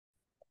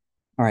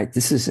All right,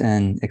 this is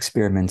an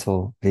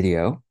experimental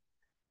video,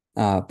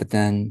 but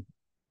then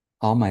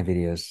all my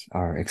videos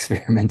are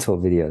experimental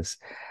videos,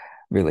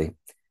 really.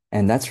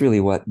 And that's really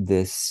what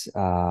this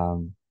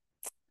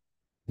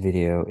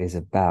video is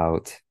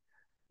about.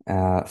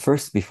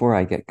 First, before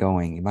I get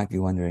going, you might be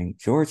wondering,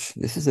 George,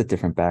 this is a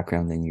different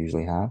background than you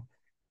usually have.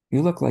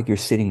 You look like you're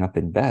sitting up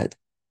in bed.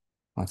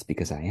 Well, that's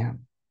because I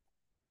am.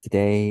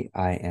 Today,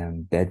 I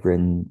am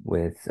bedridden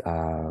with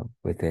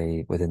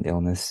an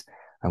illness.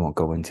 I won't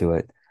go into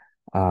it.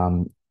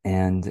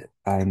 And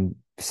I'm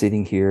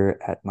sitting here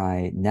at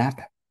my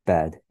nap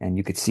bed, and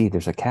you could see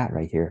there's a cat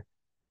right here.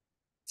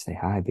 Say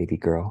hi, baby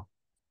girl.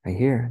 Right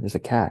here, there's a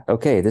cat.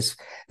 Okay, this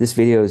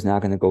video is now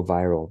going to go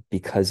viral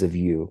because of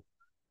you,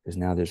 because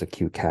now there's a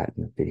cute cat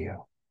in the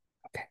video.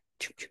 Okay,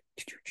 choo, choo,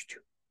 choo, choo, choo,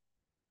 choo.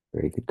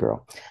 Very good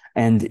girl.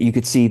 And you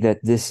could see that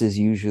this is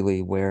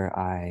usually where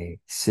I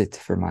sit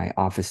for my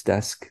office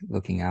desk,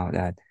 looking out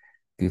at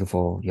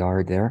beautiful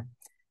yard there.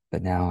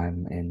 But now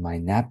I'm in my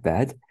nap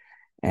bed,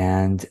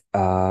 and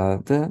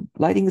the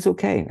lighting is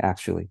okay,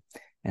 actually.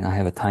 And I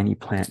have a tiny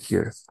plant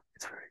here.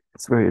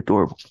 It's very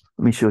adorable.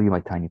 Let me show you my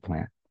tiny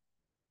plant.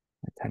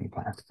 My tiny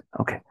plant.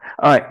 Okay.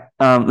 All right.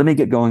 Let me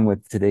get going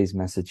with today's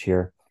message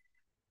here.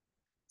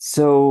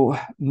 So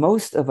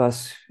most of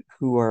us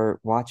who are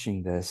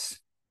watching this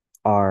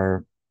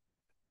are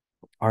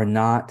are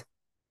not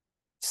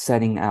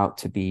setting out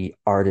to be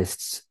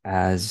artists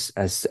as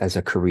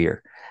a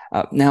career.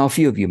 Now, a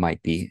few of you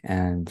might be,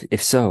 and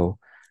if so,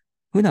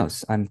 who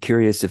knows? I'm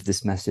curious if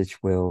this message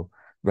will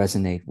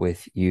resonate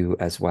with you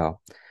as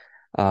well.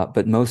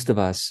 But most of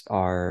us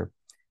are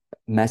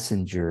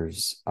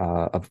messengers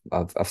of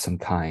some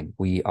kind.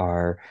 We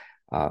are,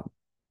 uh,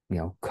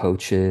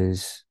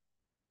 coaches,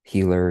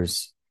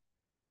 healers,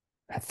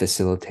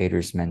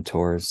 facilitators,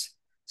 mentors,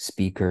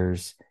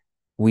 speakers.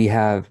 We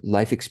have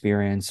life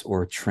experience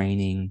or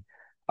training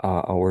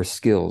or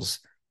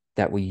skills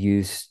that we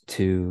use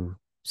to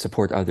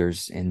support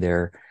others in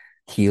their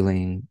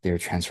healing, their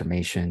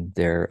transformation,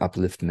 their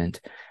upliftment,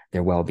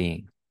 their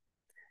well-being.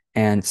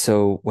 And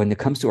so when it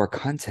comes to our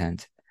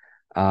content,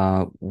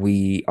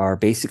 we are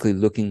basically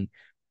looking,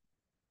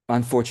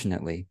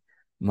 unfortunately,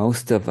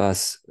 most of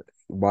us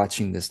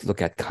watching this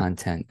look at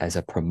content as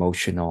a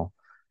promotional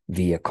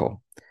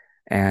vehicle.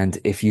 And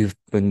if you've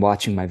been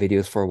watching my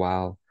videos for a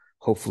while,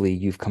 hopefully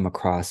you've come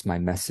across my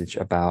message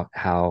about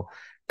how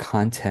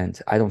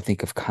content, I don't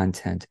think of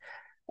content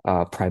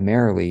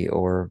primarily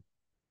or,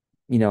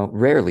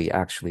 rarely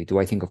actually do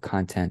I think of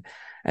content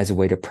as a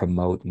way to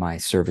promote my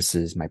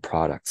services, my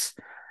products,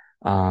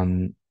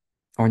 um,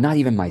 or not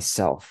even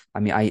myself. I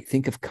mean, I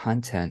think of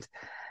content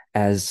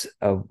as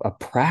a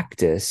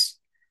practice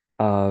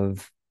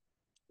of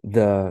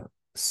the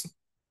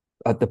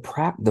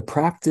the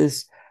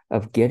practice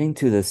of getting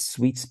to the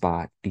sweet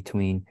spot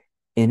between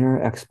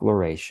inner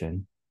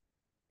exploration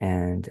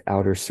and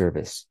outer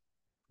service,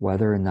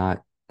 whether or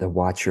not the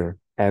watcher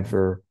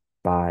ever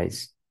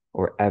buys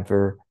or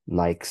ever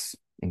likes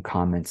and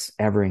comments,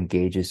 ever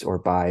engages or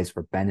buys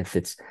or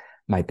benefits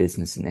my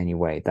business in any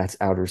way. That's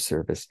outer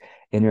service.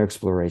 Inner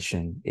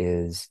exploration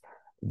is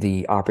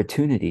the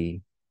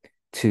opportunity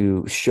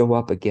to show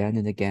up again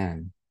and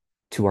again,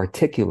 to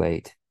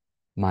articulate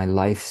my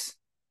life's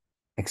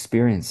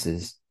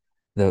experiences,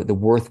 the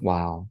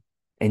worthwhile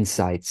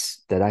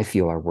insights that I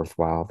feel are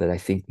worthwhile, that I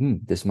think,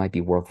 this might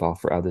be worthwhile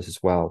for others as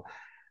well.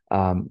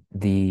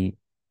 The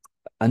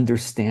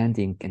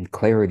understanding and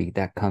clarity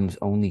that comes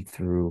only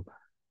through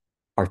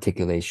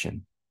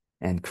articulation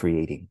and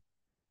creating.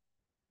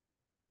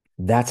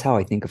 That's how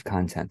I think of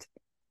content.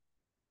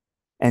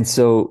 And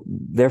so,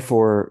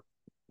 therefore,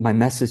 my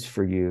message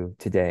for you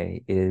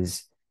today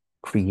is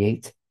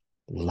create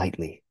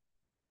lightly.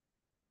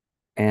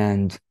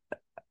 And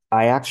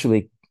I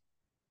actually,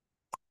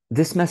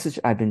 this message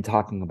I've been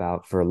talking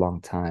about for a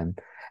long time.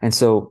 And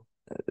so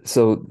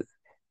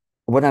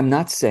what I'm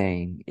not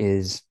saying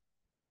is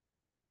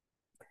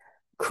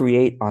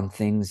create on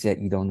things that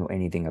you don't know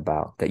anything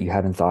about, that you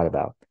haven't thought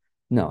about.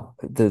 No,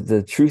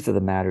 the truth of the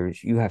matter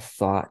is you have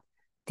thought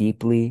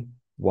deeply,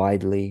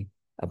 widely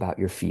about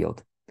your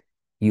field.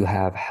 You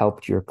have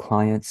helped your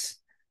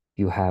clients,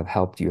 you have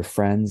helped your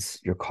friends,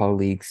 your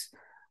colleagues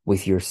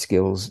with your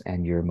skills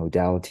and your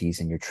modalities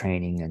and your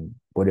training and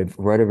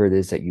whatever it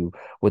is that you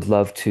would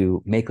love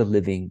to make a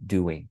living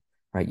doing,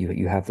 right?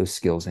 You have those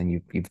skills and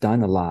you've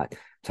done a lot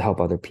to help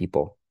other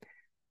people.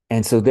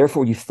 And so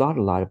therefore you've thought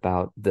a lot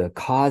about the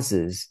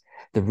causes,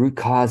 the root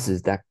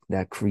causes that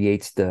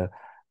creates that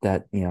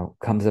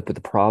comes up with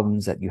the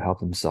problems that you help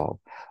them solve,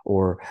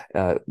 or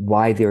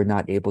why they're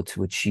not able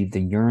to achieve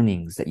the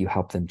yearnings that you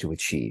help them to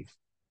achieve.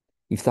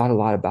 You've thought a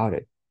lot about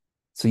it.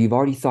 So you've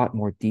already thought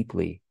more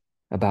deeply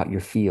about your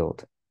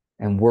field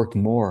and worked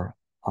more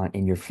on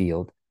in your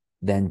field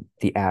than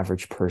the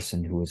average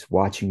person who is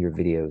watching your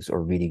videos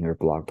or reading your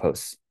blog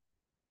posts.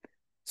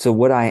 So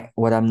what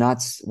I'm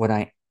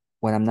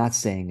not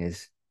saying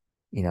is,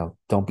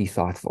 don't be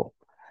thoughtful.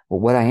 But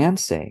what I am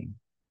saying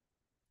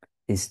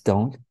is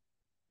don't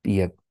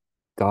be a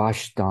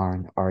gosh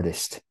darn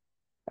artist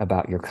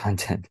about your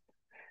content.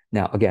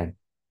 Now, again,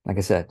 Like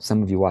I said,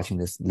 some of you watching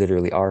this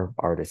literally are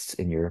artists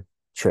in your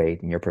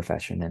trade, in your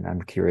profession, and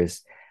I'm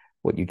curious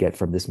what you get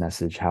from this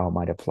message, how it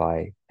might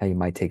apply, how you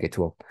might take it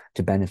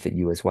to benefit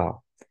you as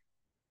well.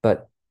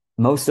 But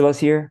most of us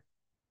here,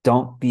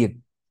 don't be a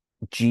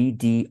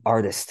GD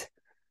artist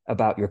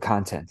about your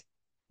content.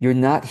 You're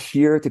not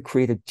here to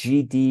create a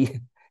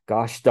GD,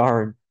 gosh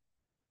darn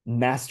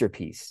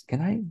masterpiece.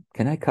 Can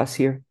I cuss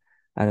here?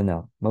 I don't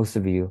know. Most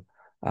of you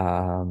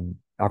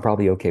are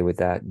probably okay with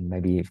that. And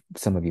maybe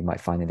some of you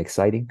might find it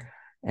exciting.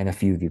 And a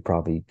few of you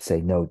probably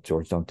say, no,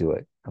 George, don't do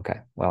it.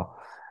 Okay. Well,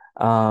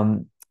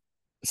 um,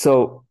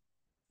 so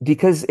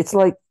because it's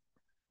like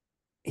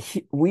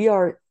we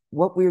are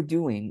what we're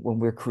doing when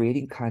we're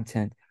creating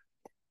content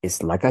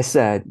is, like I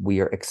said,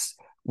 we are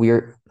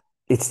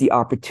it's the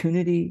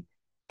opportunity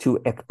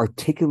to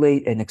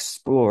articulate and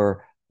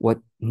explore what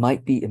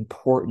might be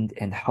important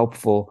and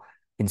helpful,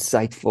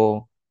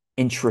 insightful,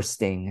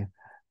 interesting,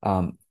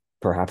 um,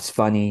 perhaps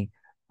funny,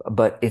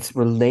 but it's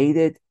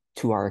related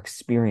to our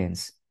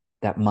experience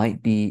that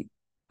might be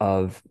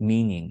of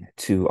meaning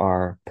to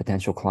our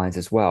potential clients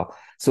as well.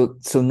 So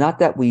not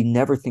that we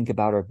never think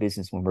about our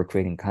business when we're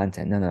creating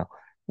content. No, no.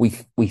 We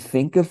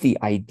think of the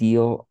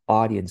ideal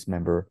audience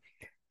member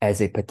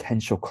as a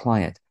potential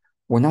client.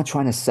 We're not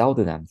trying to sell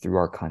to them through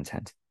our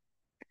content.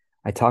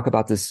 I talk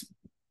about this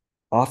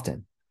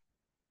often.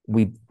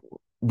 We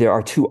There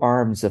are two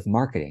arms of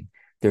marketing.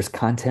 There's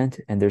content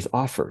and there's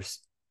offers,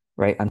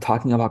 right? I'm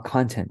talking about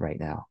content right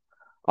now.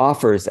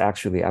 Offers,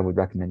 actually, I would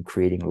recommend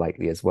creating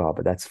lightly as well,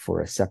 but that's for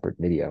a separate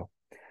video.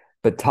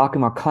 But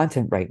talking about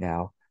content right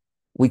now,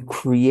 we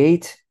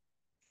create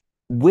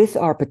with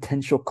our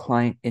potential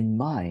client in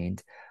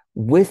mind,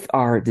 with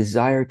our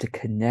desire to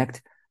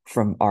connect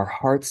from our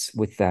hearts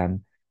with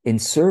them in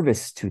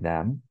service to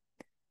them,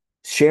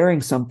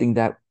 sharing something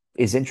that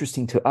is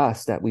interesting to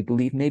us that we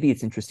believe maybe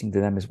it's interesting to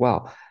them as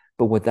well,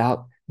 but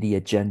without the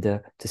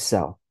agenda to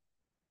sell.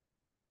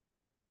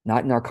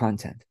 Not in our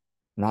content,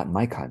 not in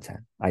my content.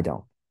 I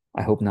don't.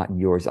 I hope not in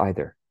yours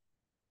either,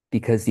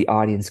 because the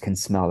audience can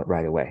smell it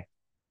right away.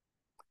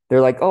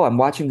 They're like, oh, I'm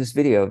watching this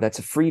video. That's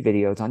a free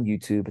video. It's on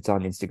YouTube, it's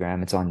on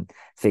Instagram, it's on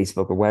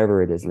Facebook or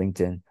wherever it is,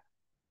 LinkedIn,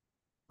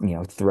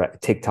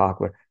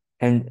 TikTok,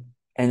 and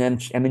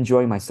and I'm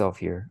enjoying myself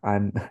here.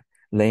 I'm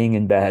laying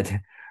in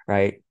bed,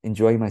 right,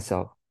 enjoying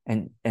myself,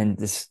 and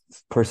this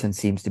person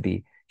seems to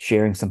be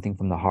sharing something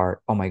from the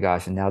heart. Oh my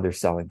gosh! And now they're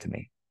selling to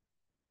me.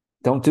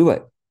 Don't do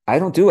it. I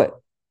don't do it.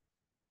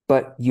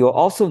 But you'll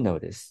also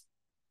notice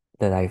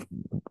that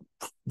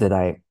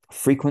I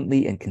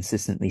frequently and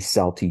consistently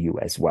sell to you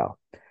as well.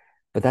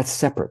 But that's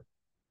separate.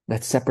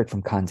 That's separate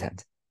from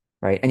content,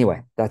 right?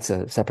 Anyway, that's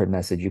a separate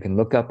message. You can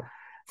look up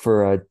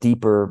for a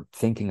deeper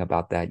thinking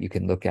about that. You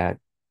can look at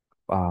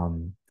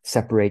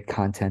separate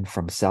content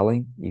from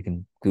selling. You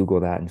can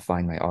Google that and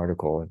find my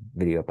article and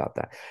video about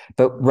that.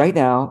 But right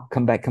now,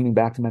 coming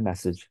back to my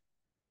message,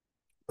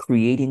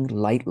 creating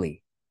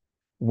lightly.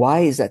 Why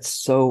is that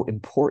so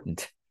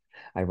important?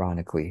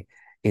 Ironically,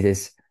 it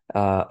is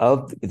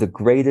of the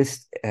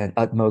greatest and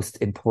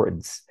utmost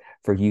importance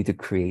for you to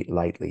create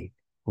lightly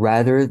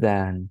rather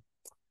than,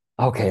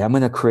 okay, I'm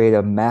going to create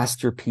a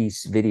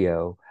masterpiece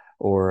video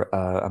or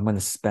I'm going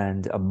to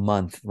spend a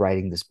month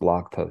writing this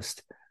blog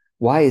post.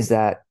 Why is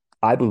that?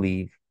 I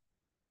believe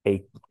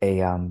a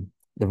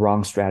the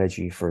wrong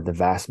strategy for the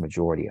vast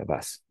majority of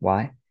us.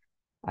 Why?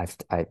 I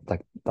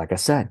like I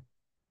said,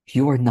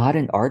 you are not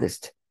an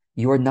artist.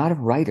 You are not a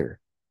writer.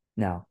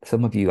 Now,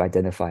 some of you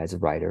identify as a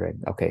writer,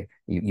 and okay,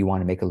 you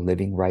want to make a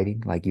living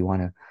writing, like you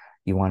want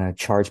to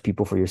charge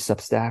people for your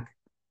Substack.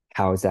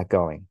 How is that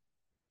going?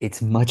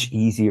 It's much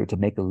easier to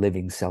make a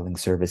living selling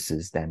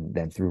services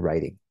than through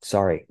writing.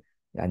 Sorry,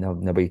 I know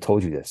nobody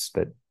told you this,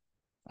 but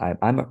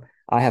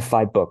I have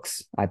 5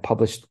 books. I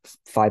published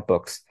 5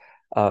 books.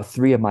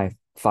 Three of my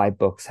 5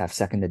 books have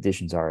second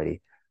editions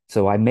already.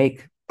 So I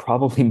make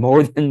probably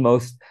more than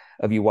most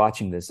of you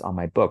watching this on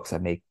my books. I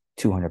make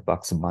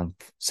 $200 a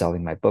month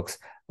selling my books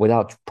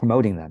without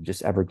promoting them,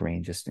 just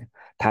evergreen, just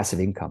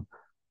passive income.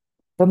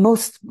 But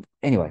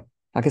anyway,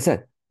 like I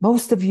said,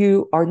 most of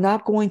you are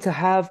not going to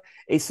have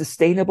a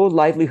sustainable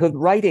livelihood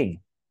writing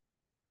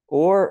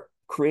or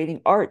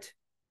creating art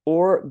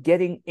or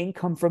getting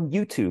income from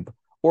YouTube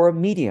or a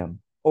Medium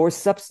or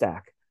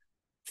Substack.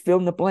 Fill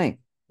in the blank.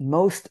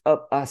 Most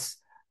of us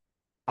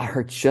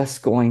are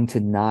just going to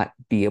not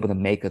be able to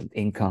make an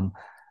income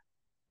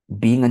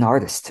being an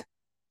artist.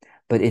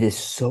 But it is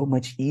so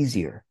much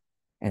easier.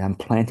 And I'm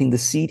planting the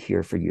seed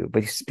here for you,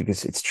 but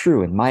because it's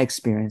true in my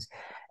experience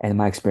and in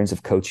my experience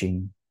of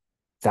coaching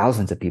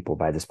thousands of people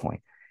by this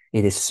point.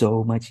 It is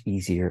so much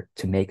easier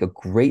to make a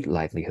great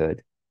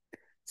livelihood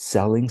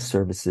selling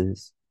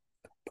services,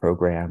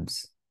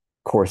 programs,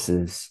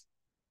 courses,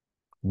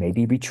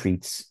 maybe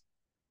retreats,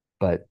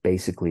 but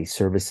basically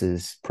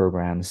services,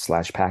 programs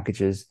slash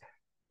packages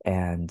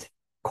and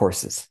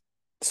courses.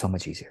 So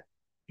much easier.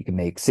 You can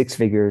make 6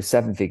 figures,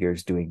 7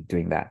 figures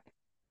doing that.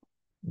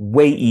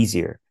 Way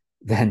easier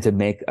than to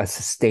make a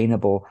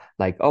sustainable,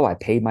 like, oh, I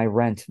pay my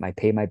rent, I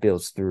pay my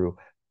bills through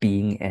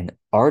being an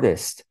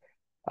artist.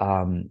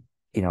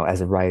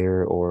 as a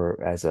writer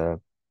or as a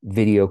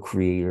video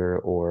creator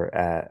or,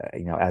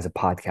 as a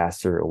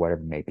podcaster or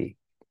whatever it may be,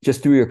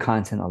 just through your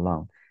content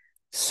alone,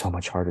 so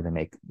much harder to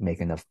make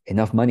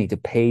enough money to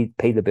pay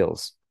the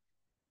bills.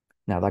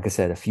 Now, like I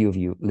said, a few of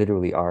you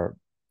literally are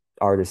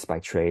artists by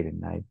trade,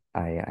 and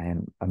I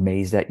am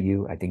amazed at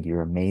you. I think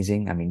you're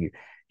amazing. I mean,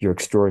 you're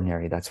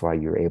extraordinary. That's why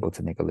you're able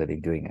to make a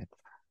living doing it.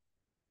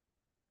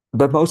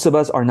 But most of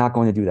us are not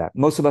going to do that.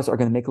 Most of us are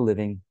going to make a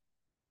living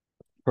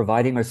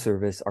providing our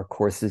service, our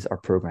courses, our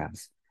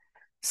programs.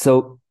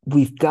 So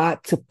we've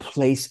got to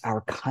place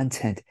our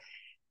content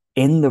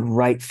in the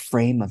right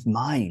frame of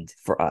mind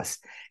for us.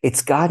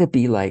 It's got to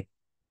be like,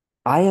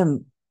 I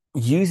am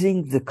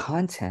using the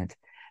content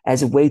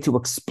as a way to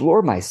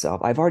explore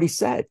myself. I've already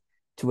said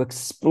to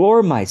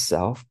explore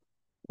myself.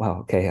 Well,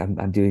 okay,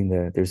 I'm doing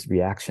there's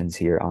reactions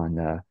here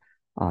on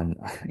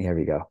here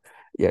we go.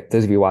 Yeah,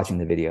 those of you watching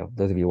the video,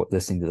 those of you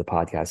listening to the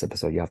podcast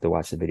episode, you have to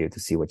watch the video to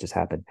see what just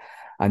happened.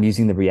 I'm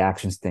using the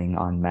reactions thing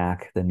on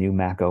Mac, the new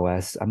Mac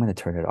OS. I'm going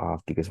to turn it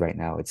off because right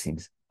now it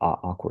seems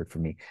awkward for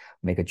me.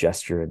 Make a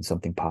gesture and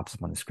something pops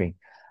up on the screen.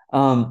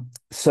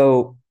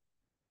 So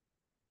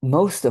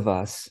most of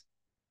us,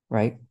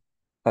 right?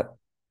 Uh,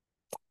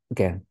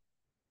 Again,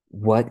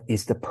 what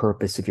is the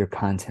purpose of your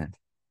content?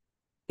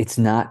 It's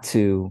not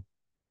to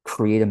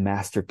create a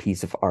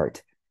masterpiece of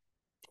art.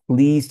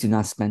 Please do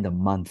not spend a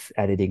month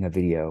editing a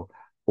video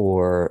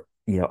or,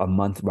 a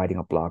month writing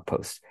a blog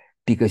post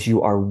because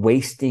you are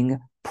wasting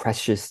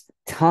precious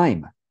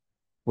time.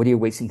 What are you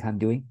wasting time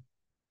doing?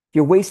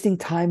 You're wasting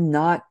time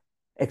not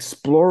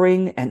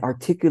exploring and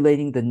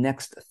articulating the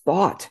next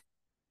thought,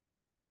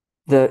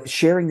 the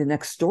sharing the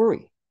next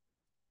story.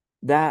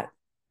 That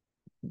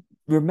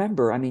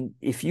remember, I mean,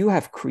 if you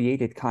have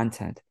created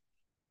content,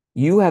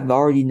 you have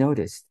already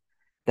noticed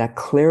that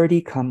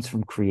clarity comes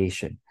from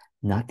creation,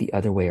 not the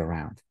other way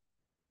around.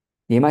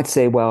 You might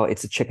say, well,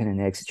 it's a chicken and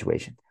egg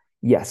situation.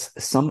 Yes,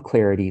 some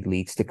clarity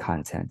leads to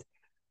content,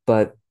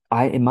 but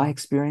in my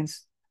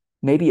experience,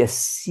 maybe a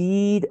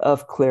seed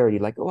of clarity,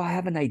 like, oh, I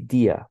have an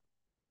idea.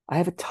 I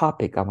have a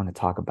topic I want to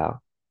talk about.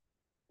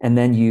 And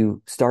then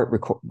you start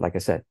like I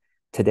said,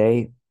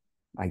 today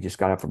I just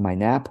got up from my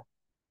nap,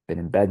 been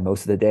in bed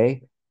most of the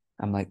day.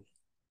 I'm like,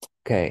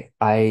 okay,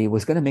 I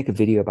was going to make a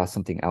video about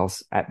something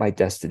else at my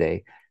desk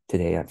today.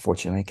 Today,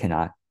 unfortunately, I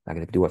cannot. I'm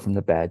going to do it from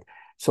the bed.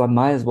 So I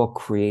might as well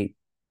create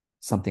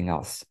something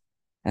else.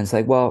 And it's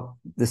like, well,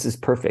 this is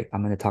perfect.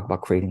 I'm going to talk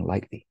about creating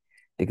lightly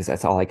because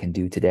that's all I can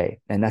do today.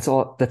 And that's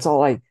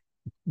all I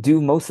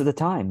do most of the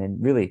time.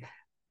 And really,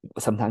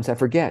 sometimes I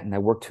forget and I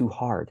work too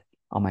hard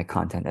on my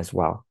content as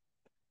well.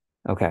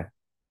 Okay.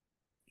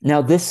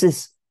 Now, this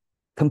is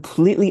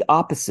completely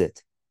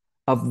opposite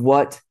of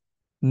what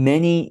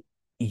many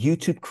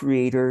YouTube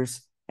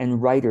creators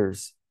and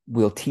writers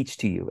will teach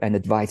to you and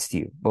advise to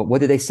you. But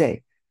what do they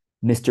say?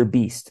 Mr.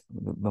 Beast,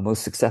 the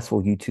most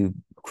successful YouTube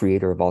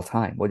creator of all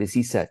time. What does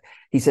he say?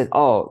 He said,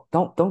 "Oh,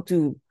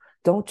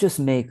 don't just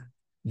make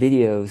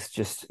videos,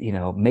 just,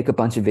 make a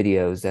bunch of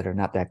videos that are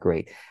not that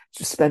great.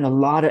 Just spend a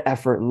lot of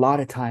effort, a lot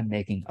of time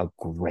making a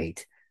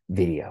great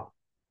video."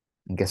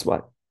 And guess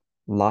what?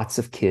 Lots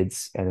of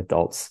kids and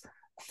adults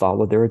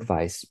follow their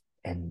advice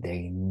and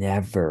they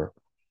never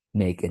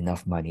make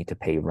enough money to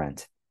pay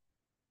rent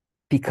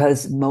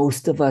because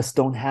most of us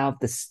don't have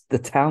the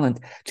talent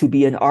to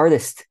be an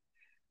artist,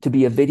 to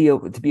be a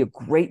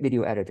great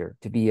video editor,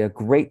 to be a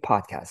great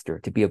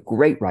podcaster, to be a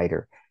great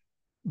writer.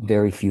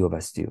 Very few of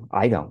us do.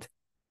 I don't.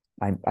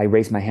 I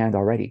raised my hand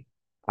already.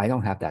 I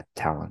don't have that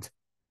talent.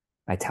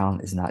 My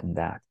talent is not in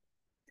that.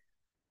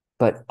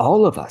 But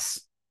all of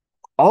us,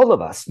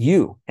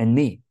 you and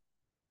me,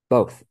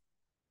 both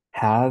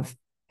have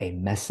a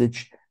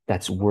message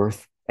that's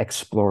worth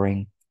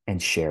exploring and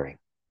sharing.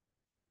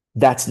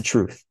 That's the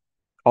truth.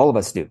 All of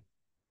us do.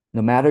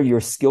 No matter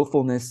your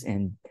skillfulness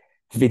in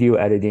video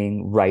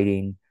editing,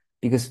 writing,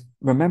 because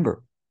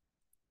remember,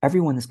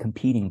 everyone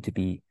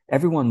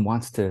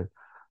wants to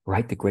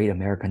write the great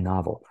American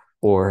novel,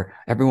 or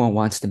everyone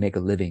wants to make a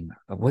living.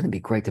 Wouldn't it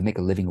be great to make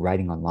a living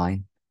writing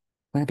online?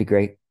 Wouldn't it be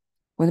great?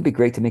 Wouldn't it be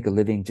great to make a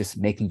living just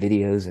making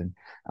videos? And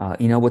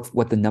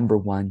what the number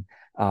one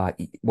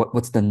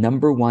what's the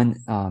number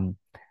one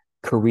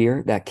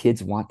career that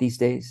kids want these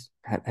days?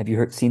 Have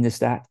you seen this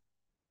stat?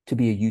 To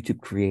be a YouTube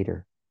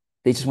creator.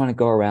 They just want to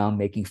go around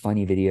making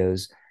funny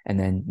videos and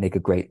then make a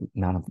great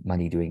amount of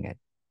money doing it.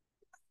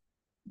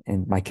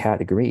 And my cat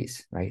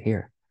agrees right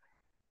here.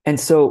 And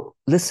so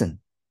listen,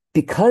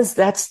 because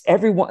that's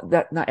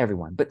not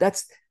everyone, but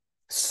that's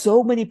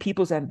so many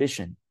people's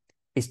ambition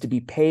is to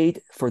be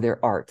paid for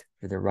their art,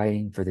 for their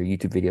writing, for their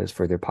YouTube videos,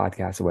 for their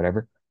podcasts or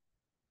whatever.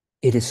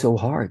 It is so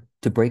hard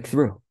to break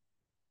through.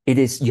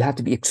 You have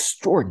to be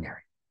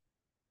extraordinary,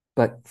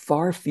 but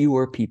far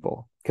fewer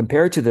people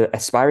compared to the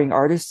aspiring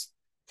artists,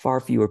 far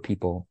fewer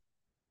people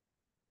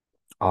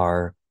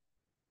are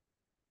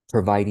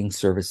providing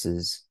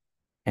services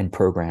and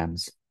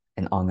programs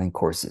and online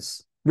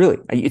courses. Really,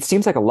 it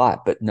seems like a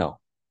lot, but no,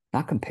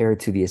 not compared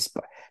to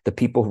the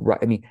people who write.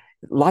 I mean,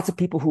 lots of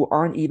people who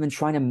aren't even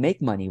trying to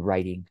make money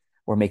writing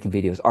or making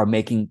videos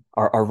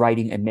are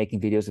writing and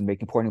making videos and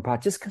making porn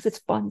podcasts just because it's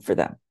fun for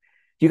them.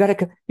 You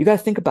gotta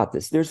think about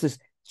this. There's this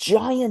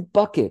giant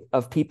bucket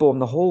of people in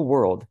the whole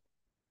world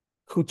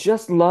who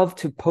just love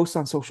to post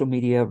on social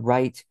media,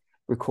 write,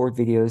 record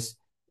videos,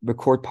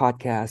 record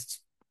podcasts,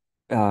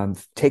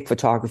 take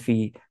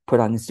photography, put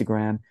on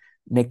Instagram,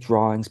 make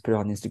drawings, put it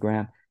on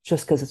Instagram,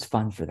 just because it's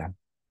fun for them.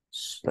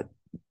 But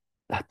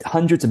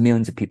hundreds of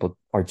millions of people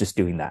are just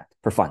doing that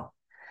for fun.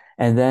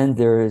 And then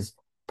there's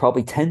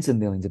probably tens of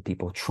millions of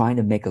people trying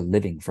to make a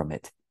living from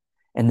it.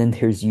 And then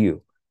here's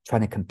you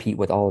trying to compete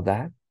with all of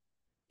that.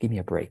 Give me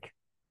a break.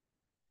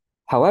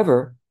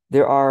 However,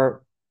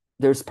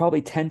 there's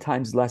probably 10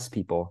 times less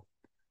people.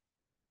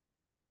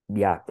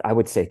 Yeah, I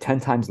would say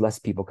 10 times less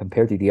people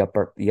compared to the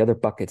other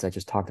buckets I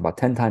just talked about,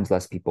 10 times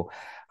less people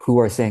who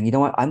are saying, you know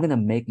what, I'm going to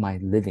make my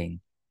living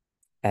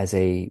as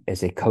a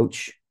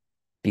coach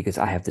because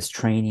I have this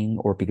training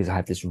or because I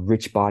have this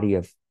rich body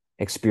of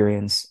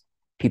experience.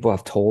 People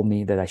have told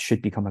me that I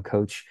should become a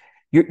coach.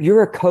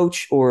 You're a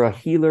coach or a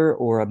healer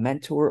or a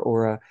mentor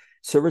or a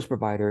service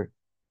provider,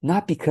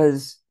 not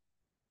because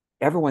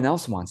everyone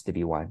else wants to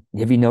be one.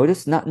 Have you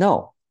noticed? Not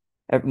no.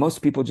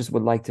 Most people just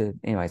would like to,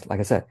 anyways, like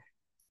I said,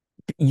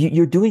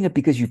 you're doing it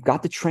because you've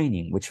got the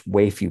training, which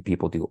way few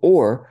people do,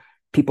 or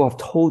people have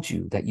told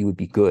you that you would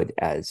be good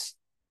as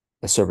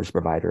a service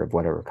provider of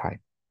whatever kind.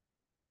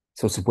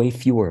 So it's way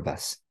fewer of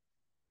us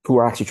who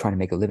are actually trying to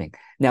make a living.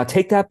 Now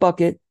take that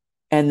bucket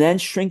and then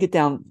shrink it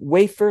down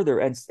way further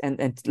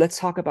and let's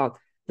talk about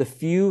the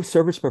few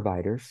service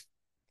providers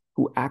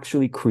who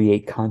actually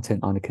create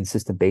content on a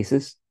consistent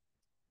basis.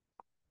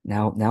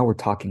 Now we're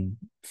talking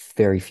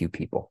very few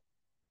people.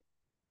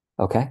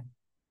 Okay?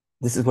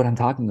 This is what I'm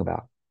talking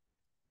about.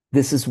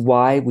 This is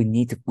why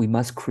we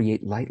must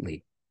create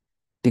lightly.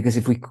 Because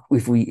if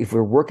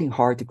we're working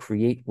hard to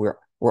create, we're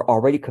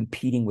already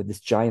competing with this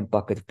giant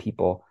bucket of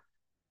people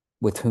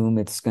with whom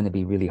it's going to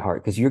be really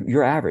hard. Because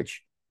you're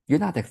average. You're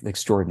not that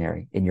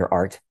extraordinary in your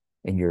art,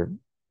 in your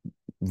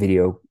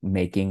video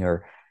making,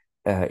 or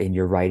in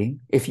your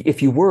writing.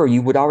 If you were,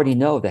 you would already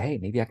know that, hey,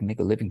 maybe I can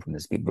make a living from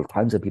this.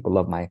 Tons of people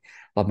love my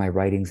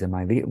writings and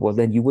my video. Well,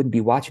 then you wouldn't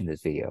be watching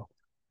this video.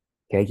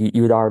 Okay,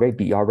 you would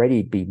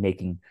already be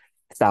making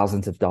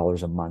thousands of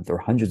dollars a month or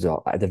hundreds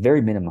of, at the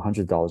very minimum,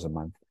 $100 a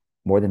month,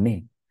 more than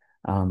me.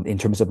 In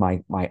terms of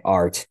my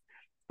art,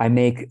 I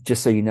make,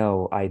 just so you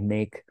know, I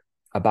make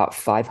about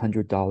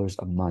 $500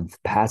 a month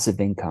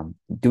passive income,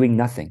 doing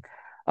nothing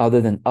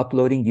other than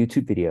uploading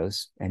YouTube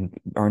videos and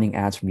earning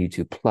ads from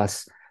YouTube,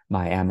 plus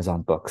my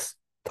Amazon books,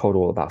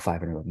 total about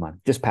 500 a month,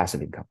 just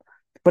passive income.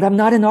 But I'm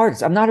not an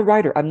artist. I'm not a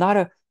writer. I'm not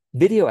a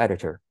video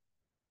editor.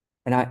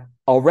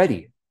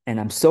 And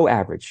I'm so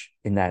average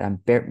in that I'm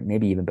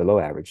maybe even below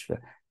average.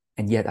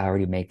 And yet I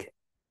already make,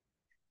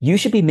 you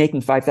should be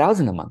making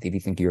 5,000 a month if you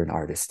think you're an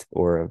artist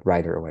or a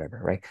writer or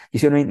whatever, right? You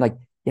see what I mean? Like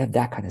you have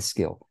that kind of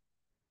skill.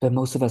 But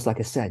most of us, like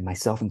I said,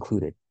 myself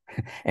included,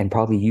 and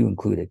probably you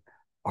included,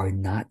 are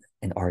not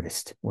an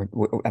artist.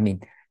 I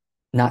mean,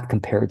 not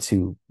compared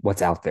to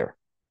what's out there.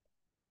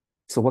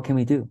 So what can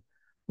we do?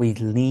 We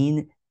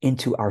lean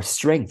into our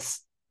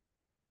strength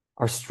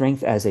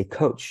as a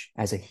coach,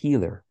 as a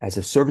healer, as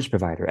a service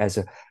provider, as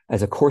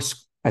a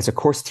course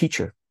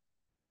teacher.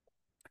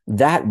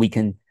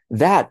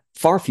 That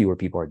far fewer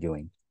people are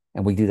doing.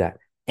 And we do that.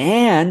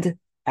 And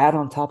add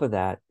on top of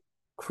that,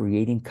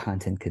 creating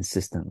content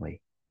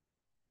consistently.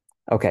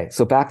 Okay,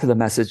 so back to the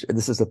message.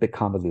 This is a bit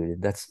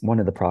convoluted. That's one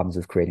of the problems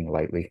with creating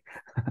lightly.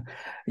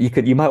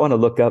 You might want to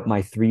look up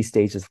my 3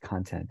 stages of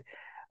content.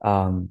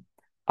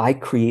 I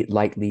create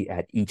lightly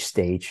at each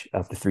stage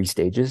of the 3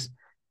 stages,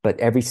 but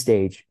every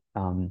stage,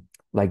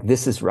 like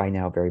this is right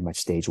now very much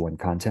stage 1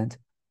 content.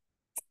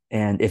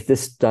 And if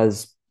this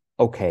does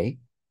okay,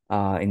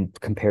 and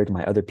compared to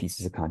my other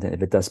pieces of content,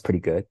 if it does pretty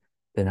good,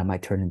 then I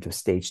might turn into a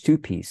stage 2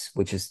 piece,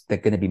 which is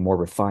going to be more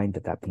refined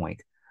at that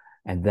point.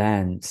 And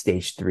then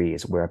stage 3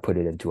 is where I put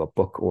it into a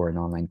book or an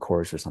online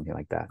course or something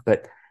like that.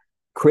 But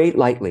create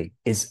lightly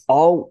is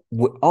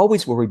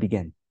always where we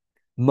begin.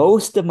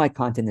 Most of my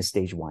content is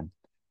stage 1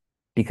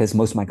 because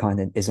most of my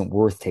content isn't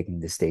worth taking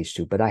to stage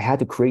 2. But I had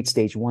to create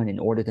stage 1 in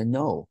order to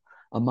know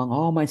among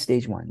all my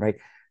stage 1, right?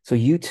 So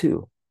you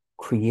too,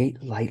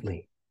 create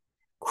lightly.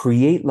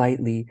 Create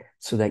lightly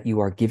so that you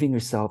are giving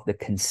yourself the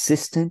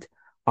consistent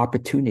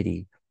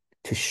opportunity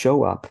to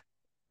show up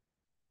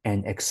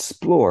and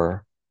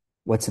explore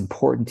what's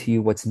important to you,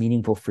 what's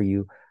meaningful for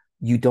you.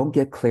 You don't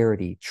get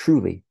clarity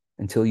truly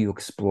until you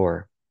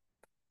explore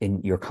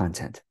in your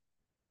content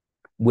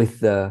with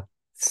the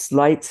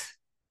slight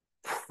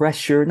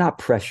pressure, not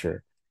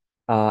pressure,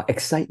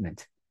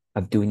 excitement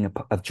of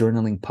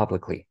journaling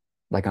publicly,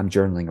 like I'm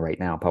journaling right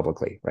now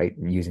publicly, right?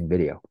 Using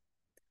video.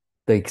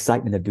 The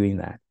excitement of doing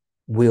that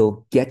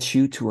will get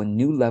you to a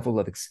new level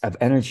of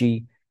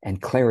energy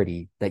and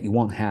clarity that you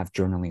won't have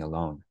journaling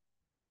alone.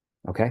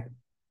 Okay.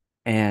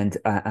 And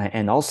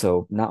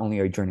also, not only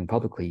are you journaling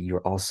publicly,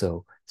 you're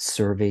also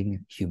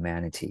serving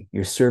humanity.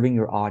 You're serving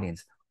your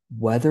audience,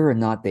 whether or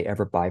not they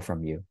ever buy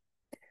from you.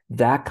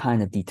 That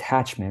kind of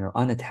detachment or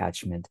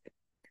unattachment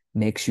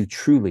makes you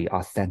truly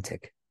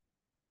authentic.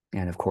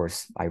 And of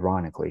course,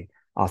 ironically,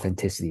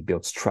 authenticity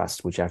builds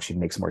trust, which actually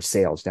makes more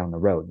sales down the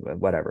road,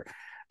 whatever.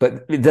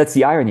 But that's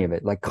the irony of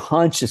it. Like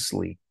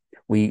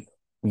we,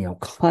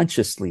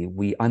 consciously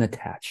we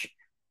unattach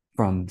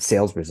from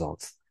sales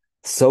results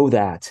so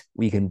that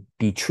we can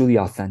be truly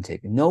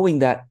authentic, knowing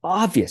that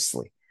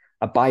obviously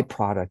a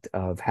byproduct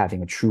of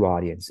having a true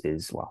audience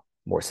is, well,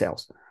 more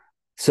sales.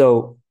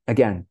 So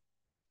again,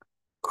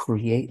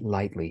 create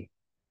lightly.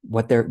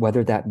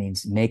 Whether that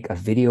means make a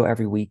video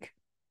every week,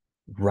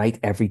 write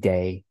every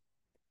day,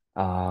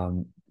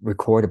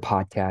 record a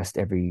podcast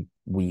every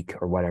week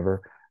or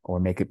whatever, or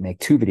make 2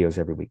 videos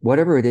every week.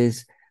 Whatever it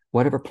is,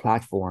 whatever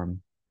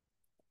platform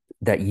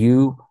that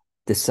you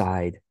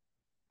decide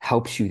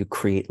helps you to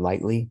create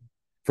lightly.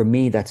 For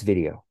me, that's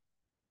video.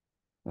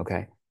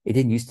 Okay. It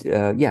didn't used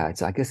to, yeah,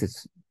 I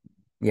guess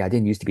yeah, it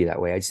didn't used to be that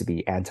way. I used to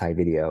be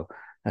anti-video.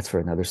 That's for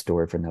another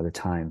story for another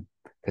time.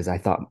 Because I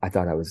thought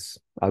I was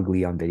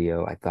ugly on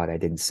video. I thought I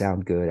didn't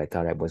sound good. I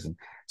thought I wasn't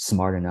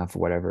smart enough or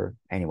whatever.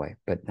 Anyway,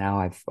 but now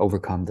I've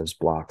overcome those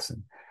blocks,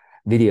 and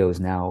video is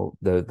now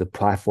the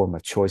platform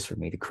of choice for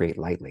me to create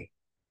lightly.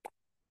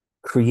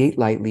 Create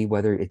lightly,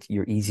 whether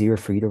you're easier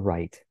for you to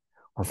write,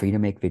 or for you to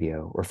make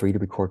video, or for you to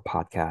record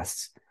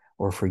podcasts,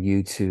 or for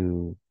you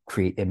to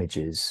create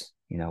images,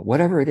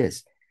 whatever it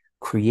is,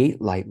 create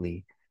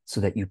lightly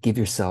so that you give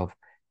yourself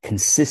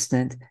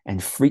consistent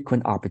and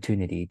frequent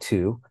opportunity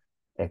to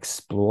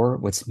explore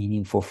what's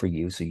meaningful for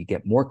you so you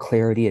get more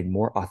clarity and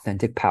more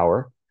authentic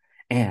power,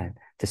 and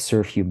to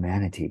serve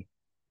humanity,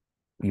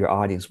 your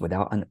audience,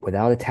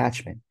 without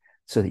attachment,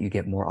 so that you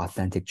get more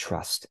authentic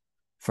trust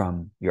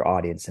from your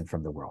audience and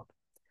from the world.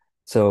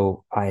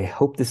 So I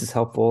hope this is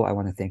helpful. I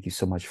want to thank you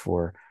so much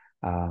for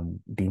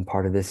being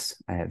part of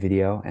this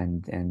video,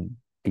 and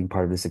being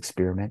part of this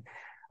experiment.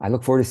 I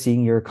look forward to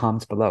seeing your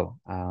comments below.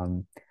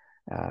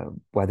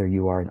 Whether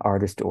you are an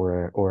artist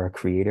or a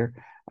creator,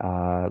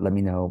 let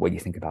me know what you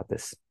think about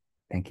this.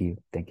 Thank you.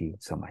 Thank you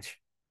so much.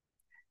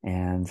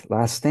 And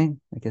last thing,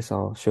 I guess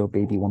I'll show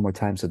baby one more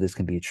time so this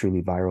can be a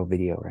truly viral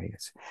video, right?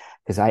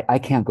 Because I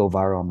can't go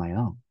viral on my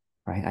own,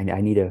 right?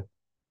 I need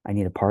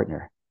a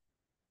partner,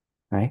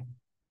 right?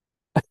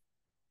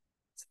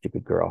 Such a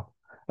good girl.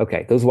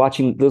 Okay, those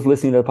listening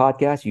to the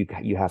podcast,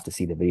 you have to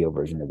see the video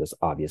version of this,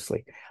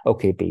 obviously.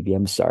 Okay, baby,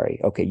 I'm sorry.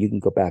 Okay, you can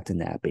go back to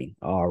napping.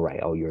 All right.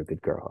 Oh, you're a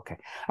good girl. Okay.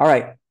 All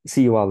right.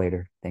 See you all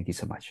later. Thank you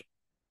so much.